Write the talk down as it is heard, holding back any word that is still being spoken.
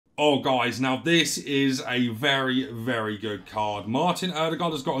Oh, guys, now this is a very, very good card. Martin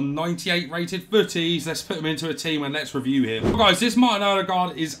Odegaard has got a 98 rated Futties. Let's put him into a team and let's review him. Well, guys, this Martin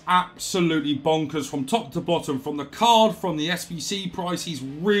Odegaard is absolutely bonkers from top to bottom. From the card, from the SBC price, he's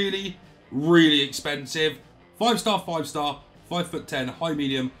really, really expensive. 5-star, 5-star, 5'10", high,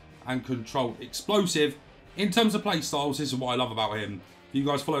 medium, and controlled explosive. In terms of play styles, this is what I love about him. If you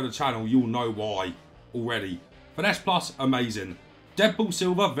guys follow the channel, you'll know why already. Finesse plus, amazing. Dead ball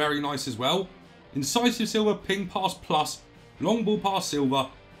silver, very nice as well. Incisive silver, ping pass plus. Long ball pass silver.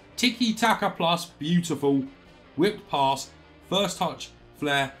 Tiki taka plus, beautiful. Whipped pass, first touch,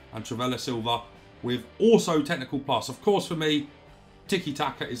 flair, and Travella silver with also technical plus. Of course, for me, tiki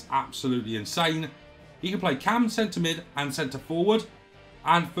taka is absolutely insane. He can play cam, centre mid, and centre forward.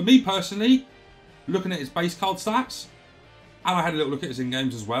 And for me personally, looking at his base card stats, and I had a little look at his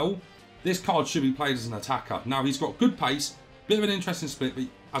in-games as well, this card should be played as an attacker. Now, he's got good pace, bit of an interesting split, but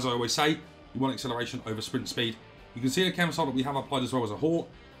as I always say, you want acceleration over sprint speed. You can see the chem style that we have applied as well as a Hawk,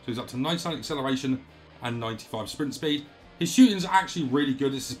 so he's up to 99 acceleration and 95 sprint speed. His shooting is actually really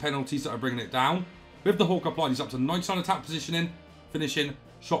good. It's his penalties that are bringing it down. With the Hawk applied, he's up to 99 attack positioning, finishing,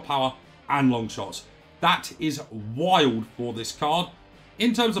 shot power, and long shots. That is wild for this card.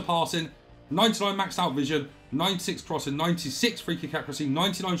 In terms of passing, 99 maxed out vision, 96 crossing, 96 free kick accuracy,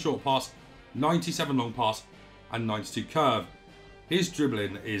 99 short pass, 97 long pass, and 92 curve. His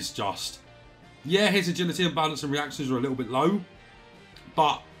dribbling is just... yeah, his agility and balance and reactions are a little bit low,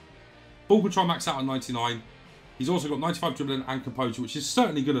 but ball control maxed out at 99. He's also got 95 dribbling and composure, which is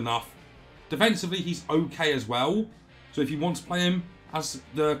certainly good enough. Defensively, he's okay as well. So if you want to play him as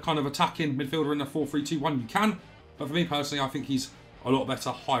the kind of attacking midfielder in a 4-3-2-1, you can. But for me personally, I think he's a lot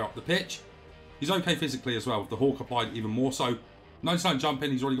better higher up the pitch. He's okay physically as well, with the Hawk applied even more so. 99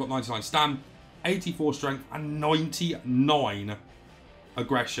 jumping, he's already got 99 stam, 84 strength, and 99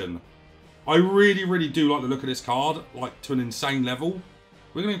 aggression. I really, really do like the look of this card, like to an insane level.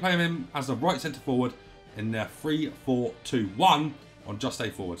 We're going to be playing him as the right centre forward in their 3-4-2-1 on just a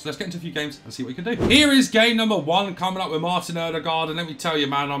forward. So let's get into a few games and see what we can do. Here is game number 1 coming up with Martin Odegaard, and let me tell you,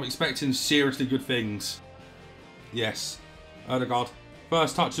 man, I'm expecting seriously good things. Yes, Odegaard,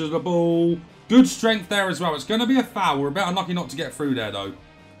 first touch of the ball. Good strength there as well. It's going to be a foul. We're a bit unlucky not to get through there, though.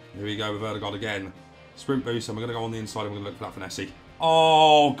 Here we go with Odegaard again. Sprint boost, and we're going to go on the inside and we're going to look for that finesse.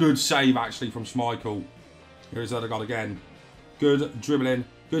 Oh, good save, actually, from Schmeichel. Here's Odegaard again. Good dribbling.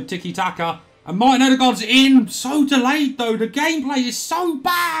 Good tiki-taka. And Martin Odegaard's in. So delayed, though. The gameplay is so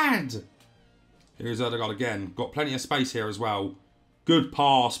bad. Here's Odegaard again. Got plenty of space here as well. Good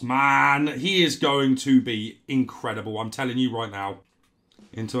pass, man. He is going to be incredible. I'm telling you right now.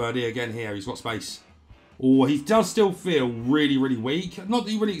 Into Erdi again here. He's got space. Oh, he does still feel really, really weak. Not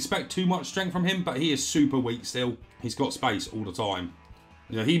that you really expect too much strength from him, but he is super weak still. He's got space all the time.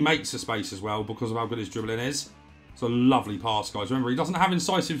 You know, he makes the space as well because of how good his dribbling is. It's a lovely pass, guys. Remember, he doesn't have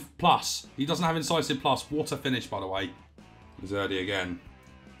incisive plus. He doesn't have incisive plus. What a finish, by the way. There's Erdi again.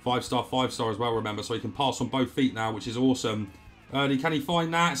 5-star, 5-star as well, remember. So he can pass on both feet now, which is awesome. Erdi, can he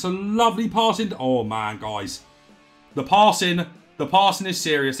find that? It's a lovely passing. Oh, man, guys. The passing is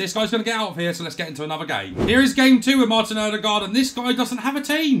serious. This guy's going to get out of here, so let's get into another game. Here is game 2 with Martin Odegaard, and this guy doesn't have a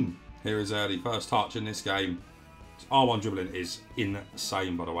team. Here is Erdi, first touch in this game. R1 dribbling is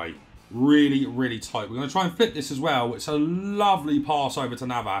insane, by the way. Really, really tight. We're going to try and flip this as well. It's a lovely pass over to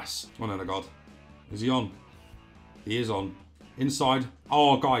Navas. On Odegaard. Is he on? He is on. Inside.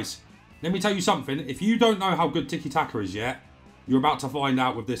 Oh, guys. Let me tell you something. If you don't know how good Tiki Taka is yet, you're about to find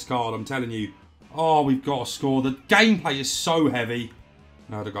out with this card. I'm telling you. Oh, we've got to score. The gameplay is so heavy.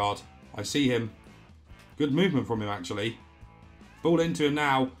 Odegaard. I see him. Good movement from him, actually. Ball into him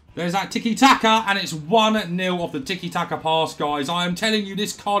now. There's that tiki-taka, and it's 1-0 off the tiki-taka pass, guys. I am telling you,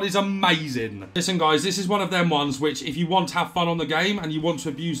 this card is amazing. Listen, guys, this is one of them ones which, if you want to have fun on the game and you want to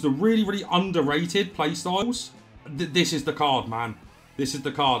abuse the really, really underrated playstyles, this is the card, man. This is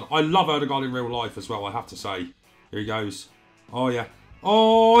the card. I love Odegaard in real life as well, I have to say. Here he goes. Oh, yeah.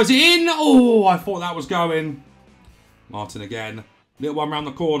 Oh, is it in? Oh, I thought that was going. Martin again. Little one round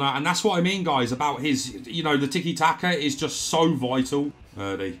the corner. And that's what I mean, guys, about his, you know, the tiki-taka is just so vital.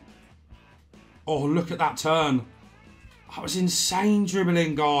 Erdi. Oh, look at that turn. That was insane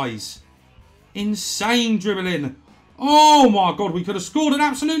dribbling, guys. Insane dribbling. Oh, my God. We could have scored an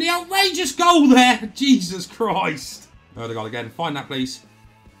absolutely outrageous goal there. Jesus Christ. Odegaard again. Find that, please.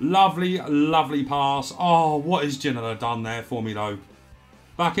 Lovely, lovely pass. Oh, what has Ginola done there for me, though?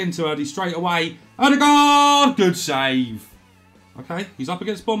 Back into Erdi straight away. Odegaard! Good save. Okay, he's up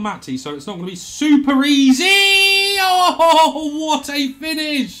against Bonmati, so it's not going to be super easy. Oh, what a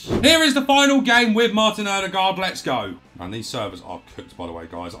finish. Here is the final game with Martin Odegaard. Let's go. And these servers are cooked, by the way,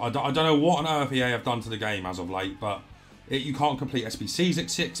 guys. I don't know what on earth EA have done to the game as of late, but you can't complete SBCs at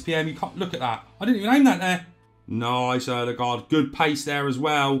 6 PM. You can't look at that. I didn't even aim that there. Nice, Odegaard. Good pace there as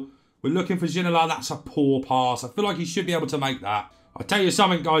well. We're looking for Ginola. That's a poor pass. I feel like he should be able to make that. I'll tell you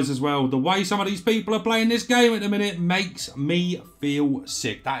something, guys, as well. The way some of these people are playing this game at the minute makes me feel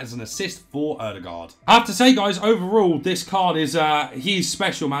sick. That is an assist for Odegaard. I have to say, guys, overall, this card is, he's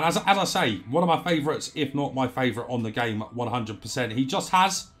special, man. As I say, one of my favourites, if not my favourite on the game, 100%. He just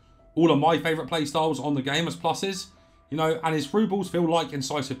has all of my favourite playstyles on the game as pluses, you know, and his through balls feel like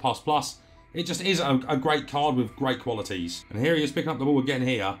incisive pass plus. It just is a great card with great qualities. And here he is picking up the ball again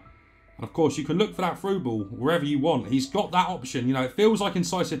here. And of course, you can look for that through ball wherever you want. He's got that option. You know, it feels like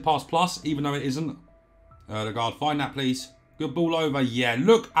incisive pass plus, even though it isn't. Odegaard, find that, please. Good ball over. Yeah,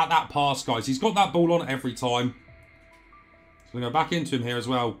 look at that pass, guys. He's got that ball on every time. So we go back into him here as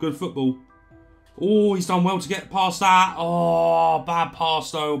well. Good football. Oh, he's done well to get past that. Oh, bad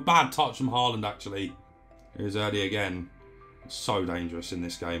pass, though. Bad touch from Haaland, actually. Here's Erdi again. So dangerous in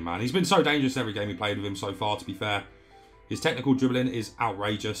this game, man. He's been so dangerous every game we played with him so far, to be fair. His technical dribbling is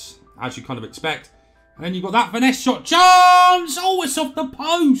outrageous, as you kind of expect. And then you've got that finesse shot chance. Oh, it's off the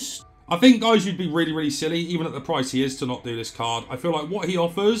post. I think, guys, you'd be really, really silly, even at the price he is, to not do this card. I feel like what he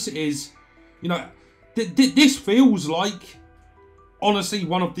offers is, you know, this feels like, honestly,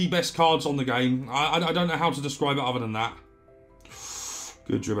 one of the best cards on the game. I don't know how to describe it other than that.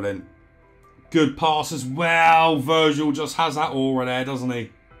 Good dribbling. Good pass as well. Virgil just has that aura there, doesn't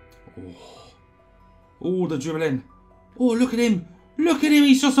he? Oh, the dribbling. Oh, look at him. Look at him.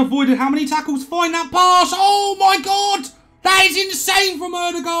 He's just avoided how many tackles? Find that pass. Oh, my God. That is insane from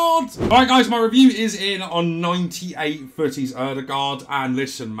Odegaard. All right, guys, my review is in on 98 Futties Odegaard. And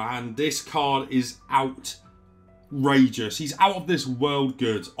listen, man, this card is outrageous. He's out of this world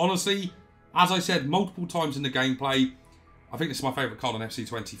good. Honestly, as I said multiple times in the gameplay, I think this is my favourite card on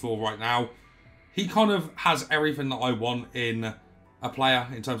FC24 right now. He kind of has everything that I want in a player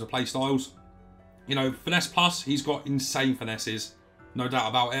in terms of play styles. You know, finesse plus, he's got insane finesses. No doubt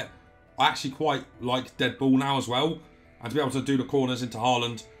about it. I actually quite like dead ball now as well. And to be able to do the corners into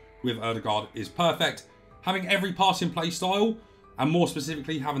Haaland with Odegaard is perfect. Having every passing play style, and more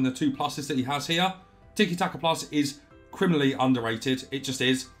specifically having the 2 pluses that he has here, Tiki Taka Plus is criminally underrated. It just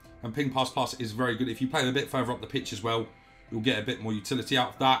is. And Ping Pass Plus is very good. If you play a bit further up the pitch as well, you'll get a bit more utility out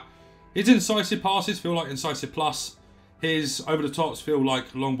of that. His incisive passes feel like incisive plus. His over the tops feel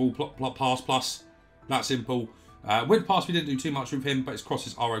like long ball pass plus. That simple. Width pass, we didn't do too much with him, but his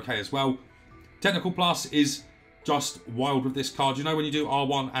crosses are okay as well. Technical plus is just wild with this card. You know, when you do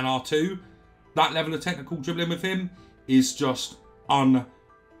R1 and R2, that level of technical dribbling with him is just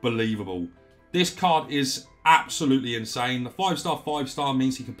unbelievable. This card is absolutely insane. The 5-star, 5-star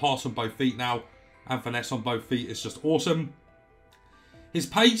means he can pass on both feet now, and finesse on both feet is just awesome. His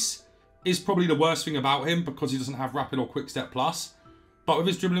pace is probably the worst thing about him because he doesn't have rapid or quick step plus. But with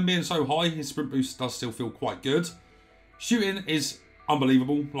his dribbling being so high, his sprint boost does still feel quite good. Shooting is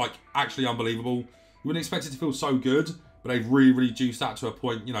unbelievable, like actually unbelievable. You wouldn't expect it to feel so good, but they've really, really juiced that to a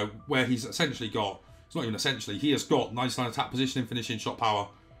point, you know, where he's essentially got, it's not even essentially, he has got 99 attack positioning, finishing, shot power,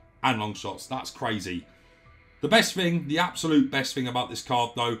 and long shots. That's crazy. The best thing, the absolute best thing about this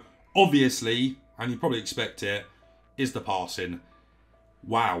card though, obviously, and you probably expect it, is the passing.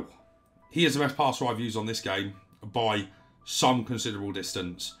 Wow. He is the best passer I've used on this game by some considerable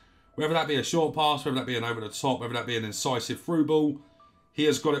distance. Whether that be a short pass, whether that be an over the top, whether that be an incisive through ball, he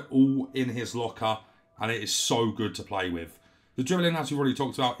has got it all in his locker and it is so good to play with. The dribbling, as we've already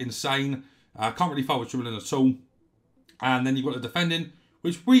talked about, insane. Can't really fault with dribbling at all. And then you've got the defending,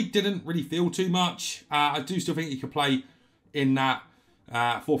 which we didn't really feel too much. I do still think he could play in that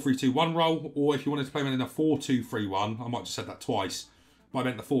 4-3-2-1 role, or if you wanted to play him in a 4-2-3-1, I might have just said that twice, but I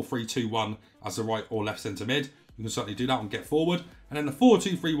meant the 4-3-2-1 as the right or left centre mid. You can certainly do that and get forward. And then the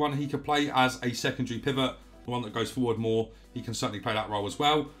 4-2-3-1, he could play as a secondary pivot, the one that goes forward more. He can certainly play that role as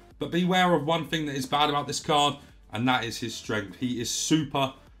well. But beware of one thing that is bad about this card, and that is his strength. He is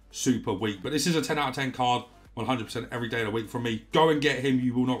super, super weak. But this is a 10 out of 10 card, 100% every day of the week from me. Go and get him.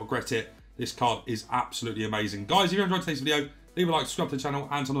 You will not regret it. This card is absolutely amazing. Guys, if you enjoyed today's video, leave a like, subscribe to the channel,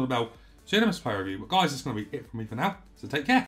 and turn on the bell. See you in the next player review. But guys, that's going to be it from me for now. So take care.